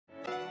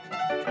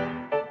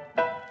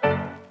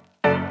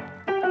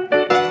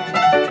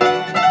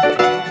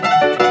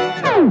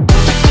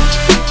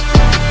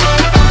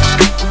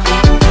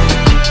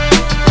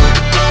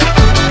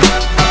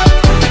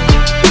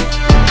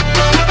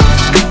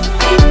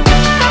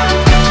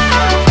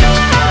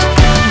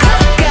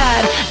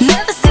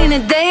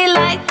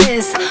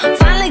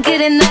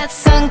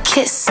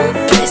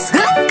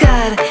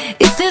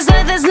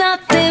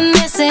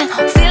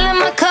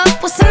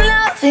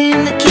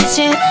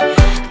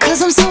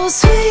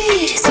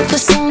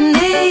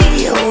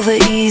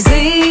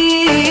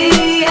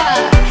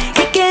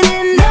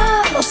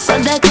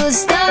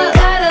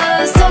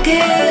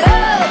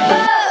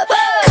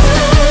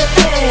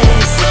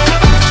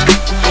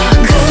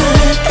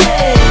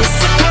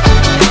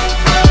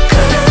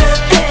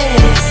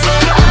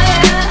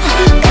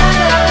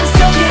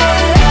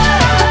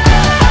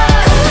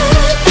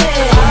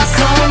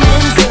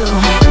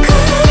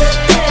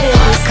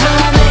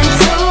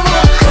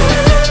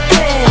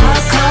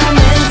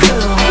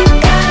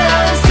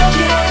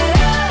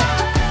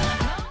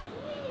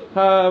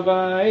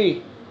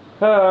Hawaii,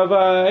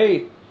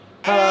 Hawaii,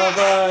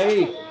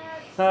 Hawaii,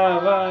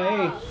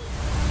 Hawaii.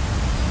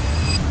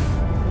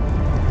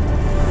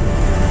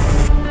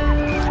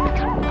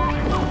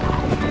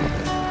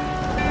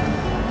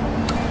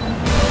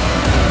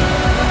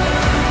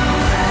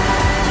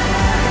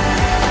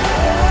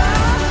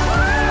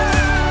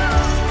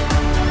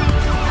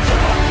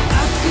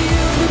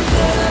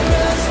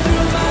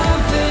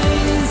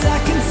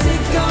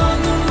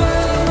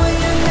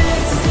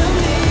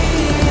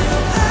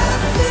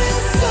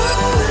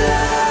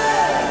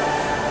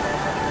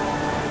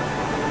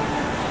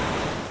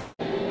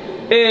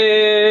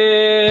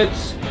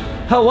 It's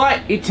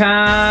Hawaii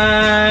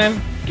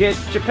time. Get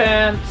your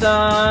pants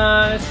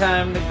on. It's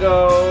time to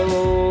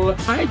go.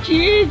 Hi,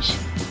 Ginge.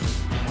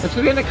 Let's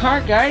go get in the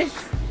car, guys.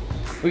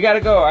 We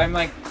gotta go. I'm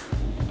like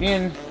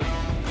being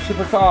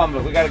super calm,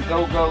 but we gotta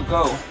go, go,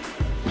 go.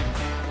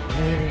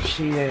 There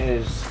she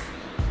is.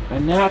 A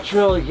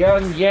natural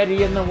young Yeti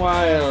in the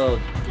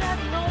wild. Dad,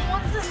 no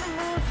one's in the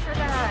mood for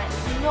that.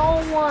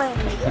 No one.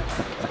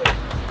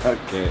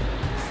 Okay.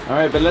 All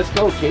right, but let's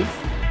go, Kate.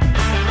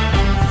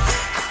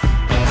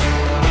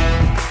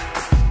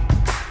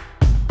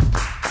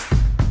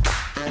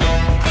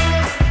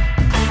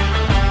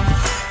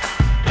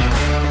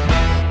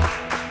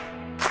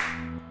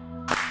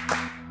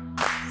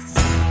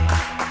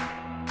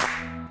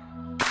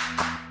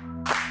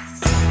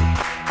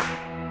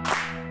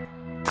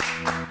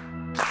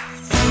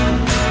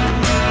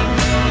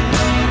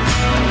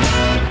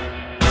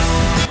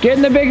 Get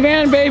in the big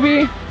van,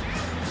 baby!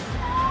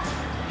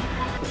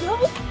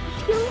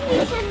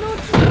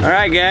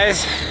 Alright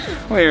guys,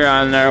 we're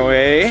on our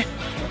way.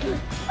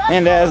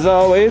 And as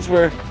always,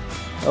 we're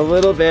a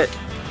little bit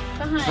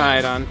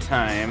tight on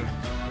time.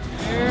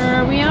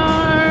 Here we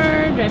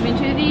are, driving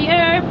to the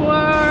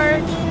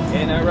airport.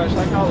 In a rush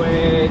like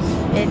always.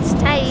 It's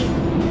tight.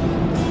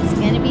 It's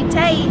gonna be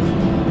tight.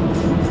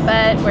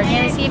 But we're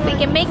gonna see if we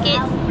can make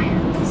it.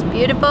 It's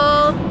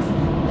beautiful.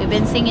 We've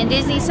been singing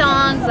Disney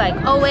songs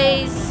like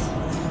always.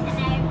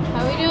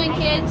 How are we doing,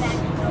 kids?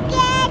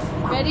 Good.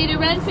 Ready to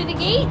run for the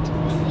gate?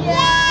 Yeah.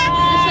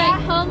 Just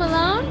like Home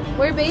Alone?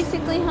 We're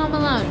basically Home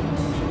Alone.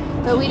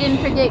 But we didn't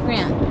forget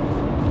Grant.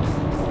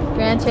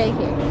 Grant's right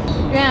here.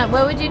 Grant,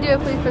 what would you do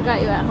if we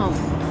forgot you at home?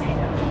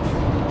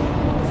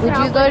 Would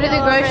you go to the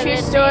grocery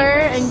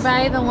store and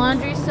buy the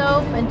laundry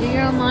soap and do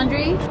your own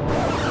laundry?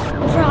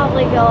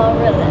 Probably go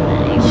over the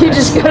neighbor's. You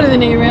just go to the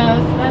neighbor's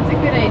house. That's a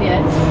good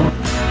idea.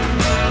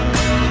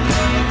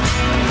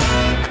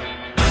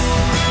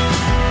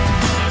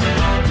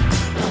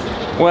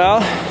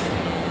 Well,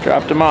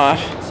 dropped them off.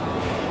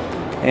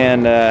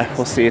 And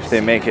we'll see if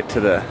they make it to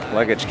the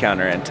luggage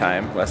counter in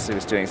time. Leslie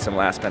was doing some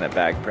last minute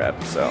bag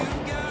prep, so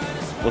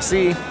we'll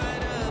see.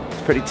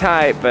 It's pretty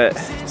tight, but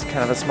it's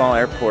kind of a small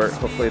airport.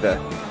 Hopefully the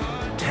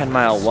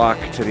 10-mile walk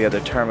to the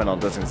other terminal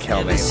doesn't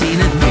kill me. Seen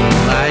a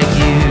thing like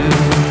you.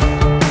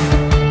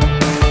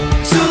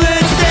 So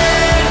let's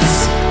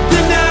dance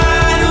the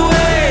night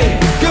away.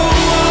 Go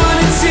on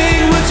and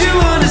sing what you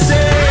want to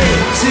say.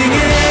 Sing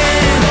it.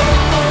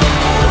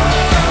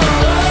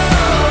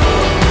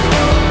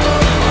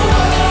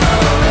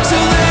 So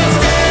let's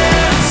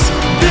dance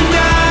the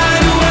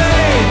night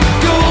away.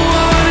 Go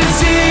on and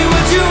sing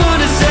what you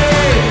want to say.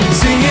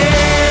 Sing it.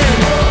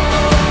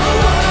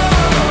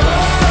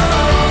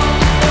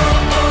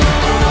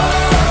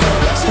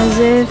 As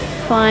if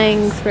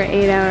flying for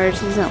 8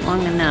 hours isn't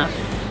long enough.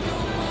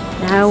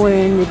 Now we're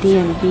in the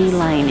DMV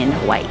line in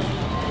Hawaii,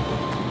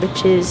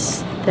 which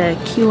is the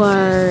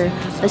QR,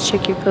 let's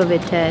check your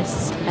COVID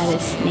tests at a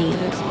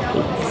snail's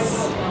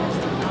pace.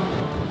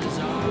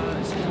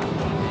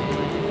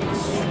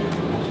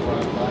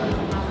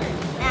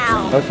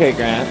 Okay,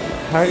 Grant,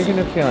 how are you going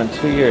to feel in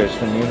 2 years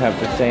when you have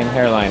the same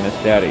hairline as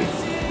Daddy?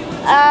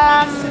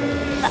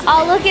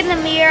 I'll look in the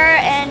mirror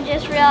and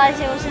just realize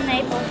it was an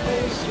April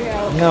Fool's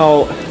joke.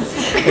 No.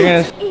 You're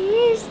gonna...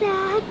 Is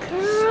that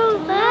girl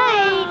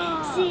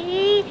mine?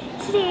 See,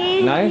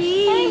 Nice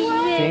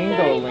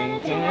single,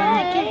 Lincoln.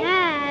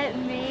 at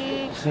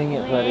me. Sing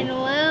it, buddy.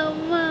 Well,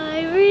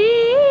 my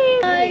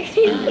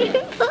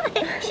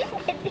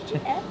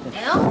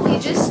Well, we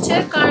just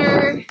took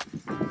our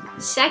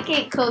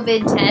second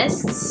COVID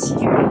tests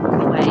here in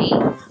Kauai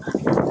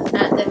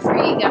at the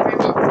free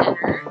government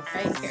center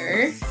right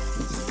here.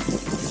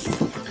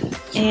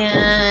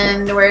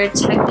 And we're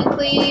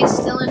technically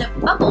still in a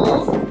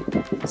bubble,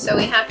 so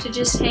we have to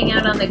just hang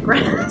out on the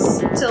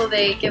grass until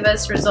they give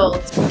us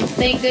results.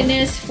 Thank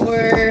goodness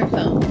for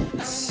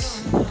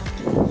phones.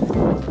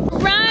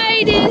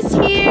 Ride is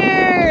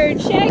here!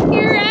 Check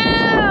her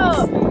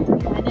out!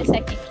 Hold on a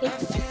second,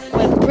 kids.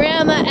 With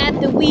Grandma at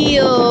the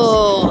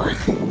wheel.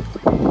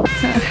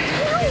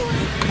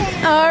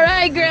 All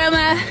right,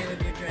 Grandma.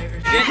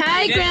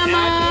 Hi, Grandma.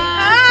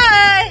 Hi!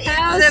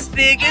 It's the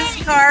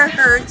biggest car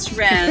Hertz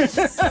rents.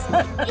 It's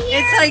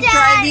like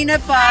driving a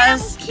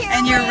bus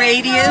and your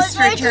radius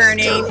for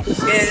turning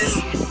is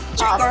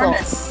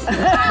ginormous.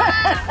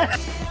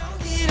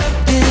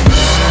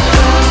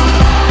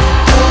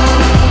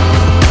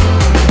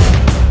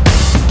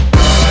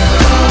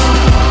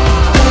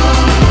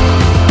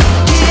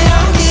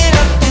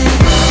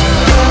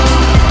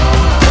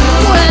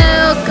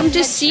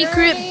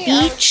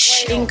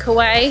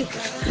 Kauai.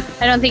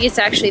 I don't think it's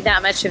actually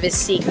that much of a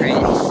secret.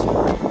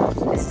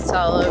 This is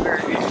all over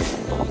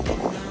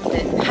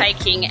the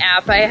hiking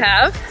app I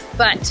have.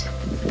 But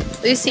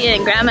Lucy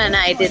and Grandma and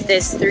I did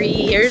this 3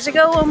 years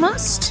ago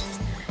almost.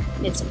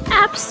 It's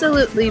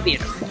absolutely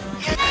beautiful.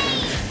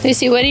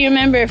 Lucy, what do you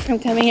remember from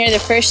coming here the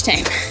first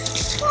time?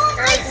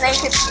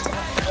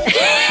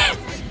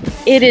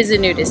 It is a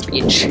nudist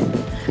beach.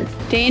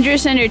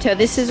 Dangerous undertow.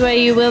 This is why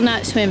you will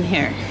not swim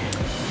here.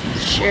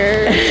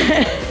 Sure.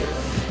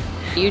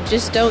 You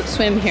just don't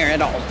swim here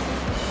at all.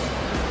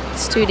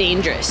 It's too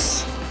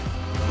dangerous.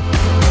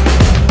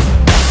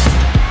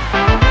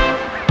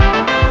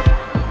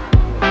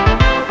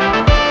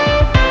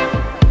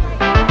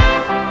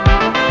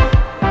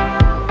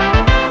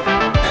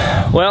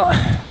 Well,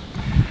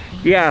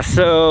 yeah,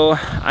 so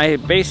I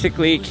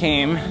basically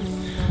came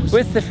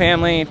with the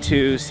family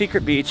to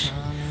Secret Beach,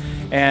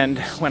 and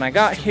when I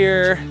got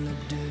here,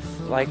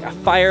 like a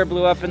fire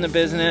blew up in the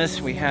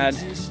business. We had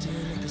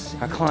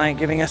a client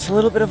giving us a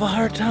little bit of a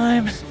hard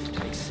time.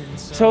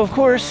 So of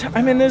course,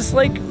 I'm in this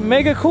like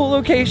mega cool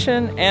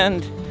location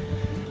and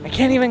I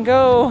can't even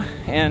go,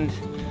 and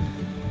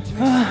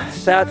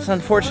that's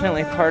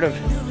unfortunately part of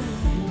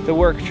the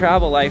work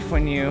travel life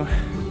when you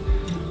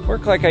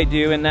work like I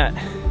do, in that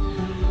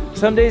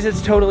some days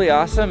it's totally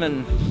awesome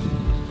and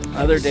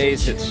other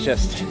days it's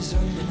just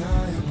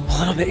a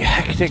little bit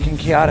hectic and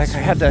chaotic. I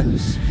had to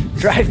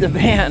drive the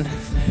van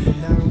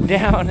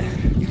down,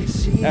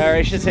 or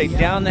I should say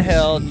down the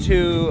hill,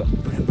 to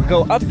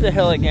go up the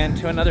hill again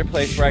to another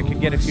place where I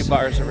could get a few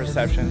bars of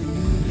reception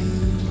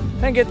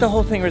and get the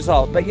whole thing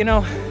resolved. But you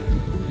know,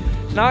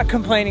 not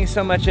complaining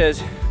so much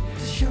as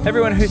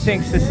everyone who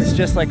thinks this is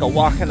just like a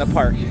walk in the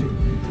park.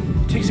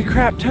 It takes a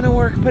crap ton of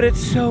work, but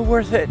it's so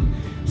worth it.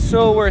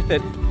 So worth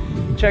it.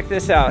 Check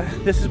this out.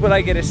 This is what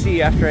I get to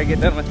see after I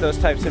get done with those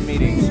types of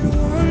meetings.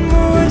 One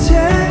more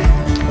day,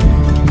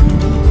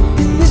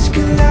 and this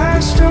could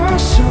last all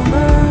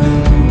summer.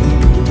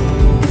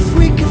 If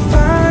we could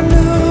find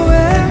a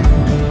way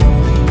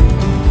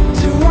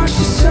to watch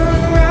the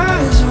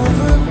sunrise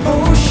over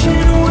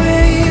ocean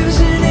waves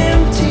and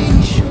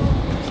empty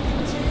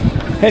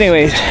shores.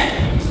 Anyways,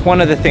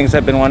 one of the things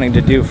I've been wanting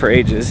to do for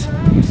ages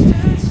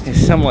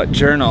is somewhat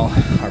journal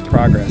our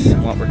progress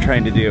and what we're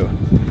trying to do.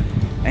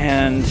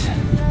 And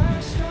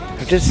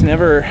I've just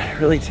never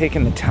really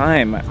taken the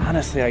time.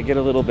 Honestly, I get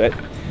a little bit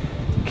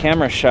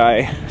camera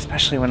shy,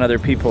 especially when other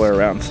people are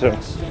around. So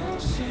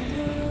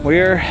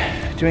we're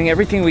doing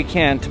everything we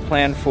can to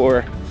plan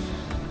for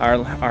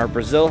our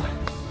Brazil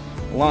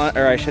launch,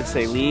 or I should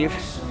say leave,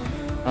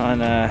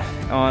 on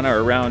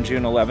or around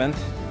June 11th,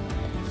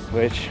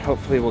 which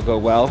hopefully will go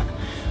well.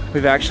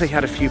 We've actually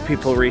had a few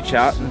people reach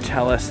out and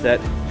tell us that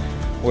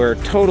we're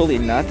totally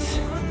nuts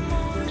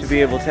to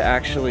be able to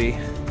actually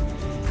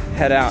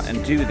head out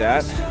and do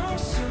that,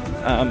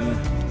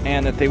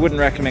 and that they wouldn't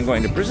recommend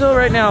going to Brazil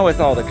right now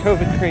with all the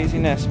COVID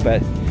craziness.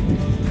 But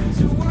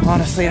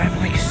honestly, I'm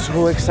like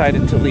so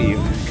excited to leave.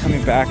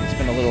 Coming back, it's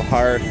been a little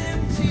hard.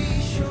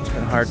 It's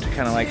been hard to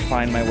kind of like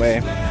find my way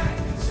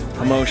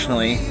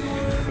emotionally.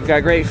 We've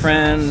got great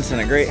friends and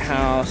a great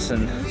house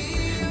and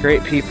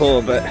great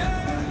people, but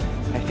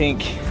I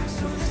think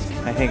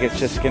it's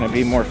just going to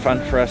be more fun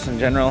for us in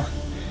general.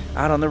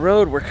 Out on the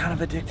road, we're kind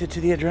of addicted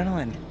to the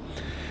adrenaline.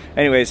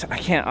 Anyways, I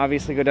can't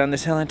obviously go down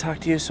this hill and talk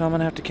to you, so I'm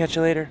gonna have to catch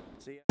you later.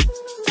 See ya.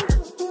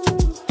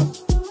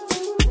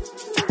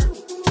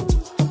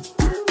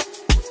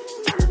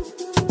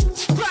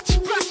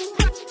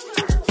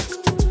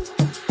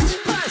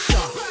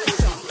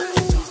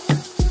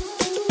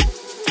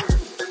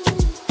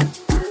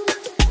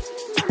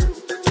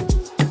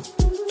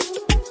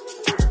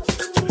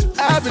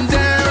 I've been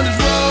down this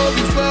road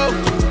before,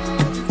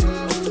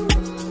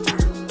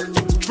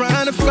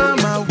 trying to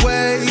find my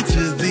way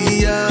to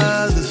the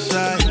other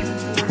side.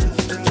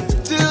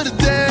 Till the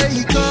day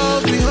he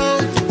calls me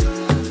home,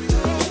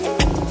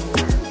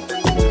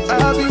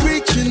 I'll be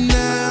reaching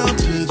out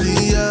to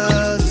the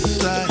other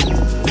side.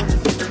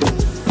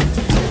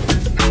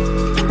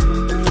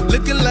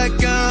 Looking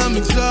like I'm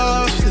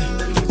exhausted,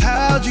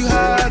 how'd you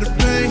hide the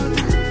pain?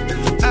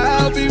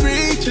 I'll be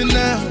reaching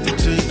out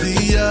to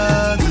the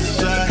other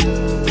side.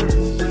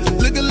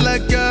 Looking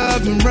like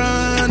I've been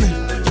running,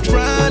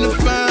 trying to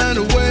find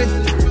a way.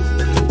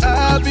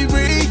 I'll be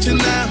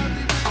reaching out.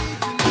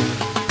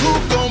 Who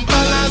gon'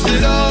 balance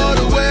it all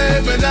the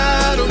way? But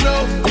I don't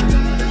know.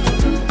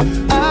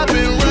 I've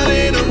been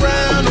running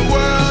around the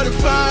world to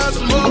find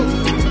some more.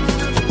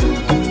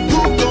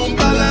 Who gon'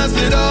 balance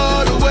it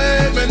all the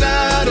way? But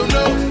I don't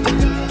know.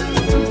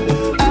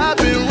 I've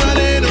been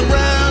running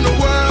around the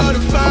world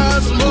to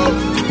find some more.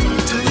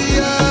 To the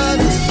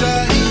other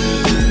side.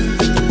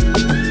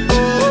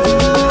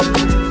 Oh,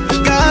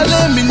 God,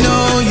 let me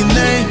know your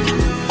name.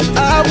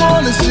 I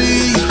wanna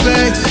see your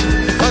face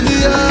on the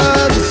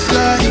other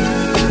side.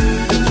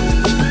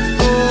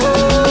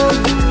 Oh,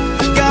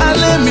 God,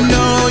 let me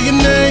know your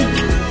name.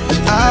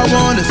 I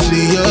wanna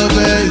see your face.